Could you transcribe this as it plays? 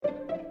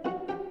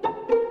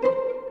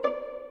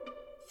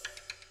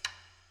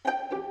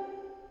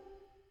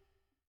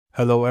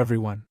Hello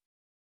everyone.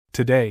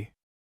 Today,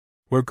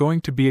 we're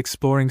going to be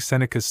exploring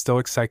Seneca's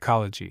Stoic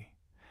psychology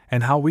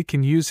and how we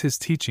can use his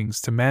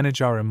teachings to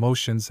manage our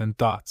emotions and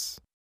thoughts.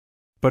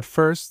 But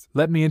first,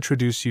 let me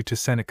introduce you to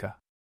Seneca.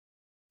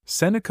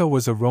 Seneca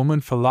was a Roman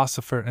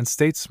philosopher and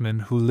statesman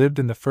who lived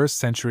in the 1st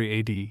century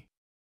AD.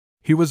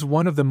 He was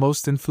one of the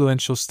most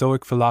influential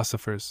Stoic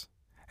philosophers,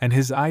 and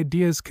his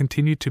ideas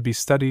continue to be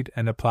studied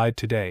and applied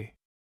today.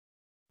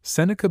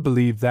 Seneca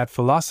believed that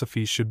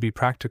philosophy should be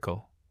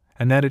practical,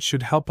 and that it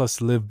should help us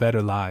live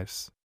better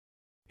lives.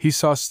 He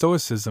saw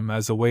Stoicism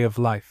as a way of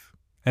life,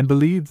 and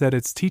believed that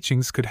its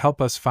teachings could help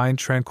us find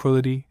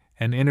tranquility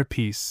and inner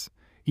peace,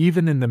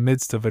 even in the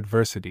midst of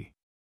adversity.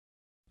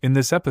 In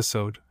this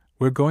episode,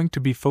 we're going to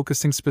be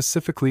focusing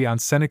specifically on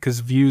Seneca's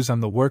views on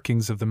the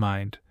workings of the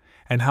mind,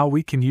 and how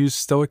we can use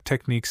Stoic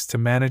techniques to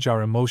manage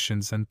our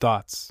emotions and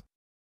thoughts.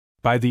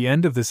 By the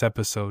end of this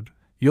episode,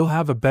 you'll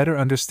have a better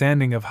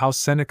understanding of how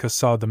Seneca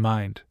saw the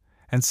mind,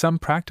 and some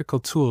practical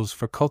tools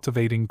for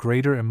cultivating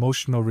greater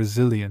emotional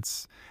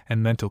resilience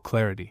and mental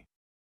clarity.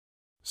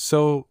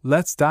 So,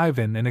 let's dive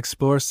in and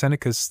explore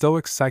Seneca's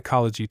Stoic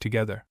psychology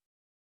together.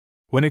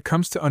 When it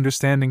comes to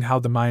understanding how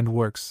the mind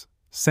works,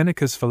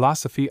 Seneca's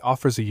philosophy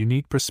offers a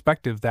unique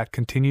perspective that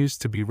continues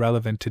to be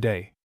relevant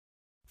today.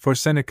 For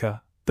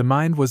Seneca, the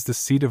mind was the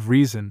seat of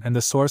reason and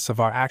the source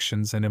of our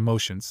actions and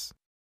emotions.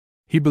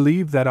 He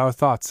believed that our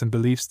thoughts and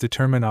beliefs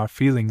determine our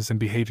feelings and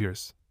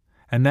behaviors,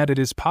 and that it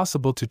is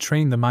possible to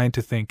train the mind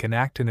to think and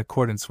act in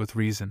accordance with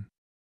reason.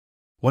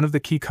 One of the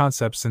key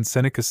concepts in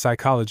Seneca's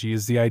psychology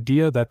is the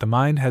idea that the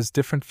mind has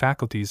different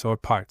faculties or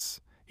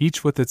parts,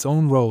 each with its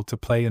own role to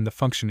play in the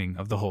functioning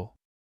of the whole.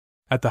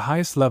 At the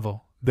highest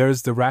level, there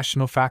is the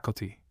rational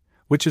faculty,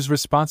 which is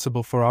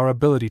responsible for our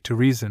ability to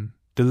reason,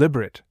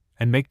 deliberate,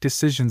 and make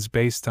decisions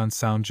based on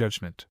sound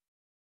judgment.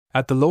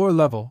 At the lower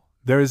level,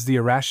 there is the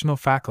irrational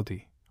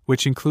faculty,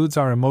 which includes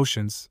our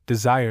emotions,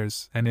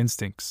 desires, and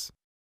instincts.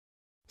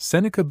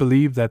 Seneca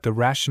believed that the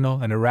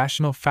rational and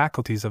irrational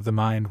faculties of the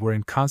mind were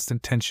in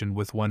constant tension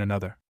with one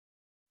another.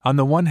 On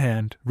the one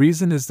hand,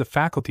 reason is the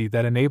faculty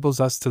that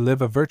enables us to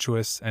live a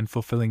virtuous and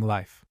fulfilling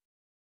life.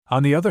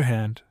 On the other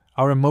hand,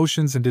 our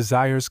emotions and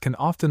desires can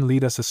often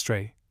lead us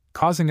astray,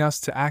 causing us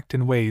to act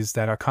in ways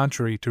that are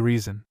contrary to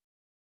reason.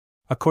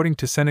 According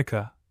to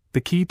Seneca,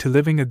 the key to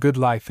living a good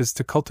life is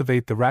to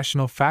cultivate the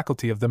rational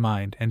faculty of the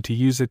mind and to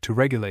use it to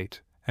regulate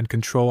and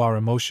control our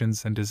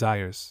emotions and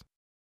desires.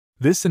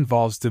 This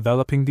involves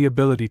developing the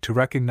ability to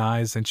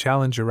recognize and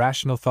challenge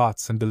irrational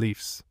thoughts and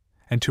beliefs,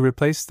 and to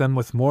replace them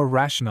with more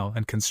rational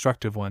and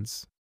constructive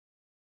ones.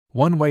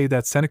 One way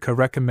that Seneca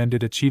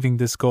recommended achieving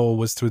this goal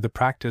was through the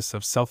practice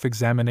of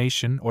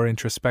self-examination or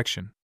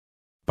introspection.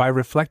 By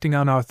reflecting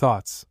on our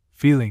thoughts,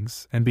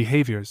 feelings, and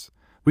behaviors,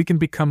 we can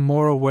become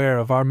more aware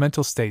of our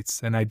mental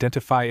states and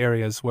identify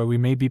areas where we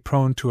may be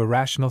prone to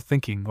irrational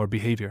thinking or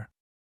behavior.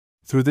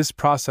 Through this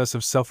process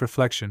of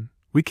self-reflection,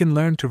 we can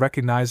learn to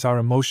recognize our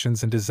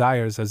emotions and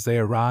desires as they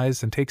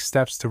arise and take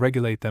steps to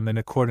regulate them in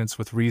accordance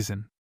with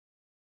reason.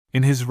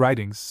 In his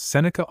writings,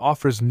 Seneca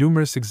offers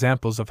numerous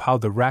examples of how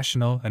the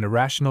rational and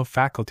irrational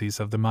faculties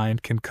of the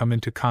mind can come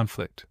into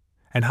conflict,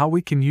 and how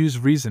we can use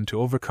reason to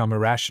overcome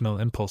irrational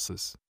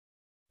impulses.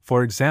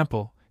 For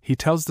example, he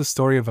tells the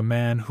story of a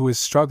man who is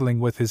struggling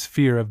with his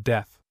fear of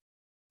death.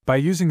 By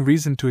using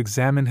reason to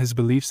examine his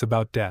beliefs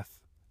about death,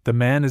 the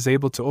man is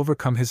able to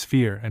overcome his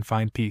fear and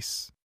find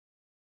peace.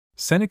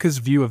 Seneca's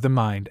view of the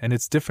mind and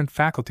its different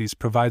faculties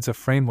provides a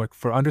framework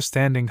for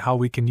understanding how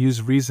we can use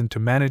reason to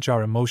manage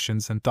our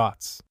emotions and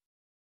thoughts.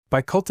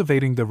 By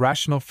cultivating the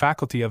rational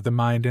faculty of the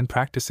mind and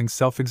practicing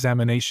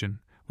self-examination,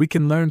 we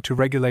can learn to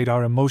regulate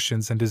our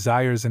emotions and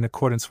desires in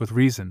accordance with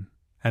reason,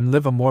 and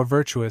live a more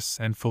virtuous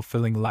and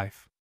fulfilling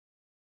life.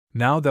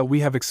 Now that we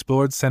have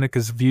explored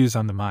Seneca's views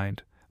on the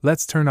mind,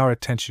 let's turn our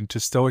attention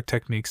to Stoic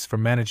techniques for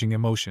managing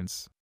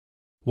emotions.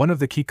 One of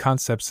the key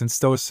concepts in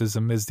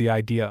Stoicism is the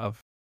idea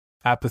of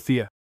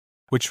apatheia,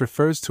 which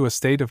refers to a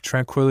state of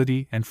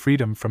tranquility and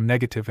freedom from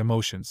negative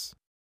emotions.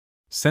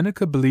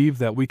 Seneca believed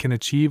that we can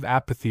achieve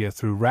apatheia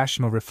through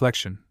rational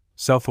reflection,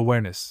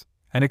 self-awareness,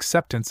 and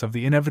acceptance of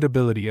the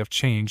inevitability of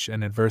change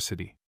and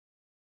adversity.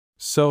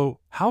 So,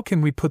 how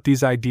can we put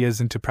these ideas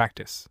into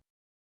practice?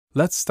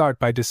 Let's start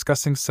by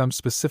discussing some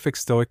specific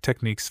Stoic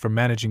techniques for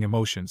managing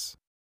emotions.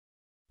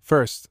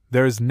 First,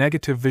 there is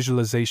negative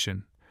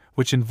visualization,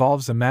 which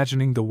involves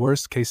imagining the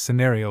worst-case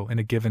scenario in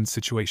a given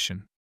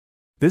situation.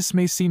 This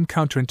may seem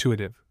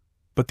counterintuitive,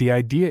 but the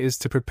idea is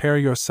to prepare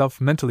yourself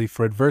mentally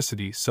for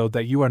adversity so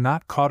that you are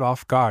not caught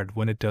off guard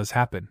when it does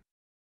happen.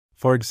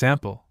 For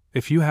example,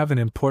 if you have an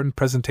important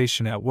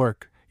presentation at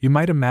work, you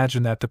might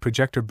imagine that the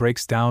projector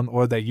breaks down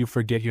or that you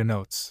forget your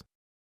notes.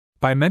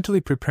 By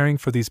mentally preparing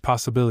for these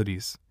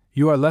possibilities,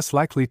 you are less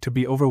likely to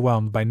be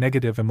overwhelmed by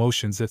negative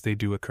emotions if they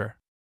do occur.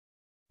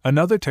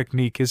 Another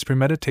technique is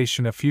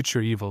premeditation of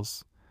future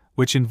evils,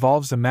 which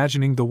involves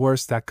imagining the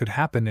worst that could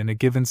happen in a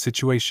given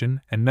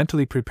situation and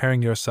mentally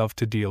preparing yourself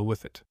to deal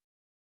with it.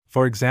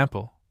 For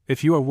example,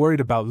 if you are worried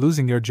about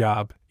losing your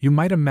job, you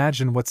might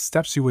imagine what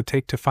steps you would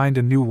take to find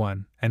a new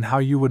one and how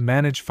you would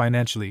manage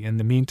financially in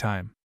the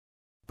meantime.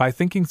 By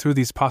thinking through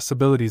these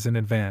possibilities in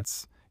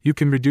advance, you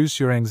can reduce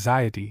your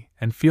anxiety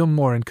and feel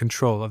more in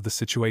control of the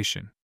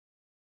situation.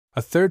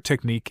 A third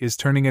technique is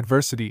turning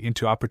adversity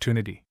into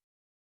opportunity.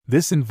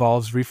 This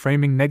involves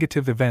reframing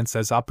negative events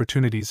as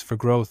opportunities for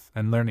growth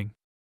and learning.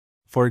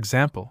 For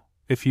example,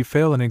 if you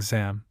fail an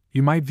exam,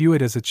 you might view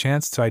it as a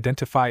chance to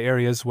identify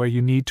areas where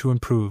you need to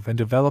improve and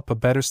develop a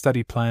better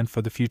study plan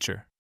for the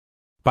future.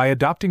 By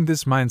adopting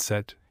this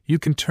mindset, you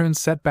can turn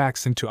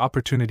setbacks into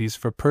opportunities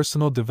for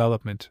personal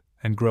development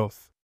and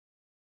growth.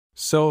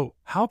 So,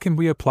 how can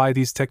we apply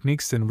these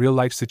techniques in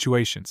real-life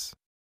situations?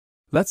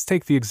 Let's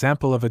take the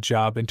example of a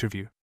job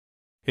interview.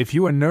 If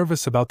you are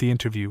nervous about the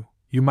interview,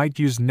 you might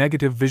use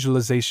negative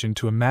visualization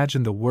to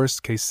imagine the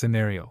worst-case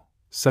scenario,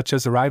 such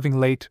as arriving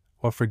late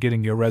or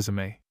forgetting your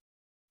resume.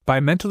 By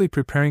mentally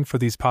preparing for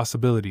these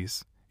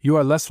possibilities, you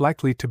are less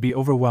likely to be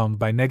overwhelmed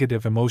by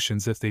negative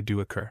emotions if they do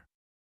occur.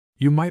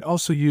 You might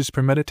also use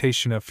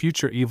premeditation of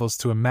future evils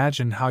to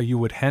imagine how you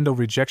would handle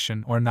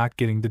rejection or not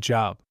getting the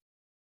job.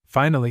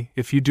 Finally,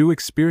 if you do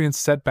experience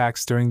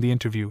setbacks during the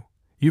interview,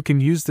 you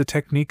can use the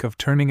technique of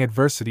turning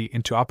adversity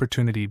into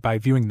opportunity by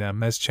viewing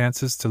them as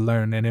chances to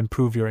learn and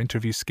improve your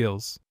interview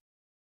skills.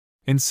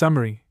 In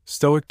summary,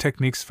 Stoic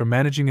techniques for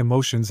managing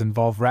emotions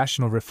involve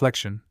rational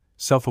reflection,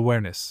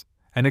 self-awareness,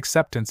 and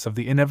acceptance of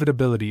the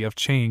inevitability of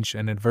change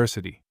and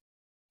adversity.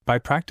 By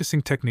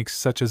practicing techniques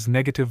such as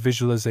negative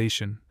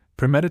visualization,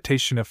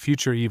 premeditation of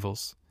future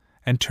evils,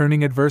 and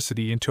turning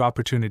adversity into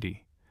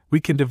opportunity, we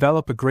can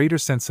develop a greater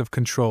sense of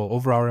control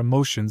over our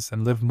emotions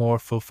and live more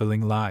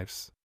fulfilling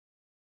lives.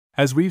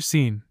 As we've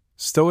seen,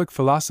 Stoic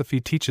philosophy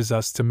teaches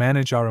us to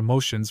manage our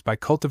emotions by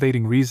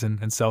cultivating reason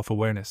and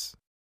self-awareness.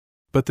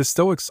 But the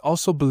Stoics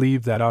also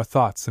believe that our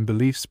thoughts and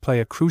beliefs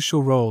play a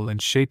crucial role in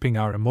shaping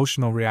our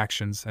emotional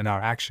reactions and our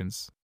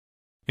actions.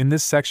 In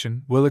this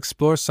section, we'll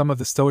explore some of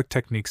the Stoic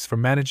techniques for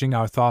managing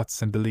our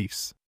thoughts and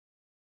beliefs.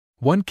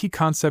 One key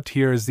concept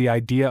here is the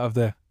idea of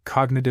the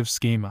cognitive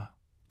schema,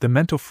 the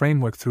mental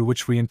framework through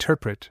which we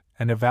interpret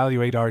and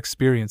evaluate our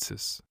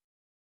experiences.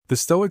 The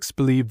Stoics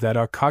believe that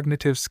our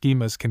cognitive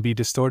schemas can be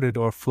distorted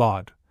or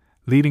flawed,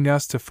 leading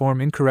us to form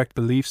incorrect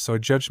beliefs or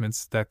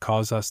judgments that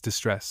cause us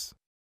distress.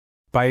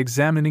 By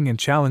examining and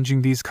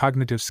challenging these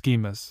cognitive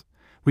schemas,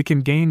 we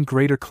can gain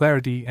greater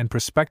clarity and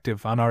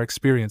perspective on our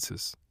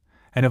experiences,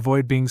 and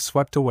avoid being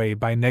swept away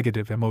by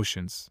negative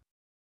emotions.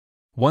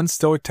 One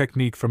Stoic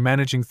technique for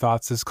managing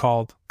thoughts is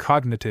called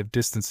cognitive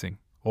distancing,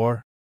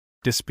 or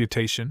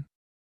disputation.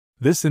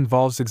 This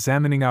involves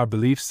examining our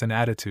beliefs and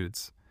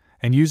attitudes,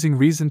 and using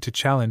reason to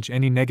challenge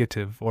any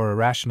negative or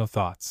irrational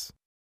thoughts.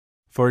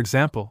 For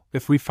example,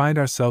 if we find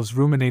ourselves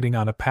ruminating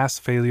on a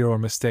past failure or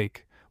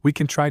mistake, we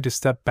can try to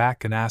step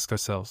back and ask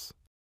ourselves,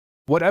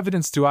 what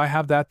evidence do I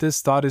have that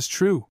this thought is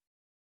true?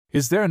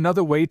 Is there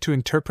another way to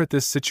interpret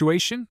this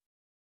situation?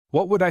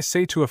 What would I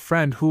say to a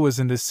friend who was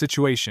in this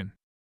situation?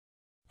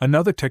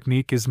 Another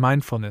technique is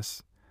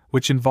mindfulness,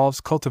 which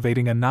involves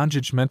cultivating a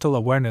non-judgmental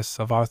awareness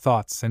of our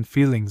thoughts and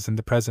feelings in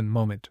the present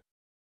moment.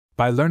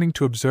 By learning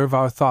to observe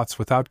our thoughts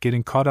without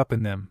getting caught up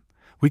in them,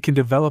 we can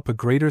develop a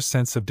greater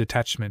sense of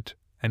detachment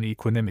and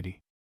equanimity.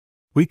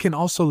 We can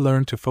also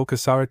learn to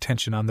focus our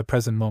attention on the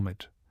present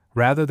moment,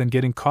 rather than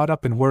getting caught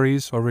up in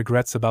worries or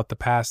regrets about the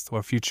past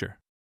or future.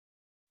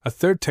 A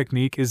third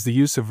technique is the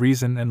use of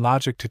reason and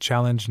logic to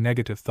challenge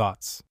negative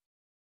thoughts.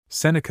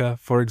 Seneca,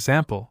 for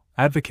example,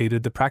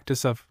 advocated the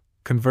practice of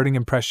converting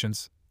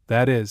impressions,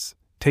 that is,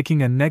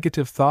 taking a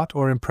negative thought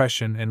or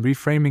impression and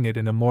reframing it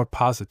in a more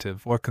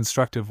positive or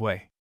constructive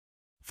way.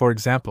 For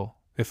example,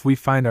 if we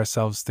find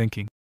ourselves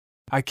thinking,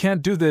 I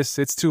can't do this,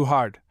 it's too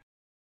hard,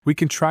 we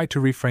can try to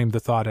reframe the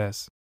thought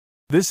as,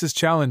 this is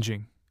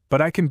challenging,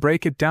 but I can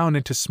break it down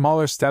into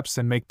smaller steps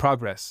and make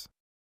progress.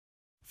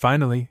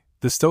 Finally,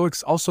 the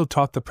Stoics also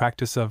taught the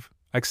practice of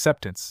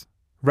acceptance,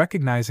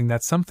 recognizing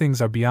that some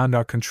things are beyond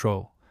our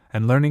control,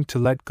 and learning to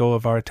let go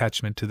of our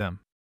attachment to them.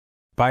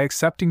 By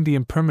accepting the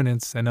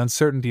impermanence and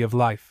uncertainty of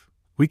life,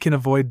 we can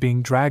avoid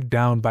being dragged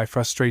down by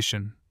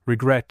frustration,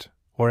 regret,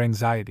 or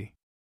anxiety.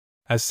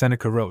 As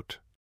Seneca wrote,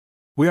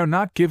 we are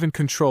not given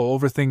control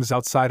over things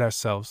outside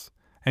ourselves,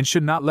 and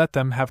should not let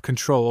them have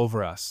control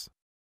over us.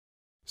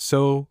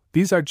 So,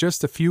 these are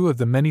just a few of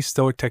the many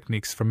Stoic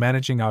techniques for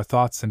managing our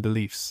thoughts and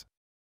beliefs.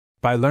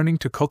 By learning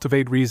to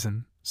cultivate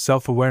reason,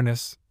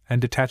 self-awareness,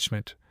 and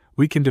detachment,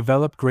 we can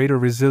develop greater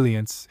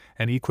resilience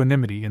and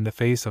equanimity in the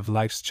face of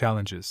life's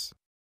challenges.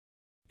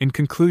 In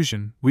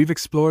conclusion, we've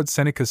explored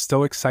Seneca's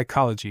Stoic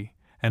psychology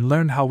and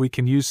learned how we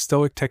can use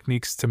Stoic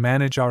techniques to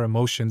manage our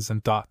emotions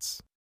and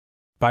thoughts.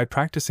 By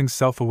practicing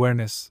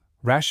self-awareness,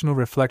 rational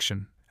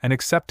reflection, and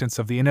acceptance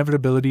of the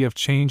inevitability of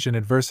change and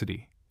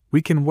adversity,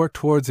 we can work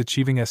towards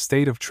achieving a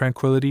state of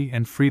tranquility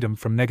and freedom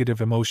from negative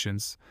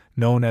emotions,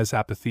 known as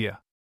apatheia.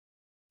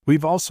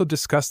 We've also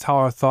discussed how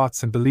our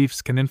thoughts and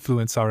beliefs can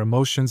influence our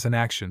emotions and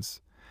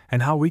actions,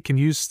 and how we can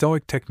use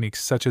Stoic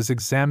techniques such as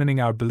examining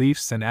our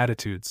beliefs and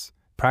attitudes,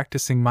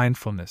 practicing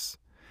mindfulness,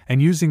 and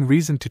using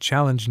reason to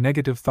challenge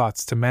negative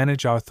thoughts to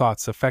manage our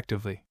thoughts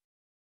effectively.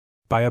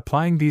 By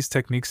applying these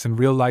techniques in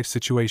real-life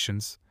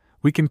situations,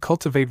 we can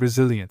cultivate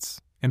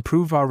resilience,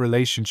 improve our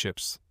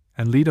relationships,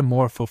 and lead a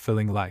more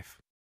fulfilling life.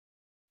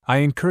 I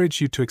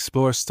encourage you to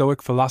explore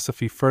Stoic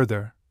philosophy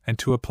further and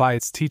to apply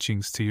its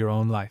teachings to your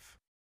own life.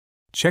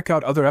 Check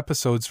out other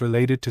episodes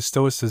related to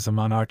Stoicism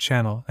on our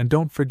channel, and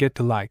don't forget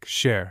to like,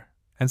 share,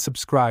 and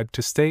subscribe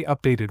to stay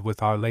updated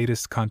with our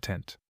latest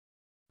content.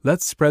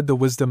 Let's spread the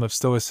wisdom of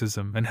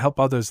Stoicism and help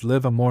others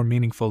live a more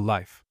meaningful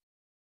life.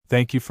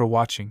 Thank you for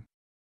watching.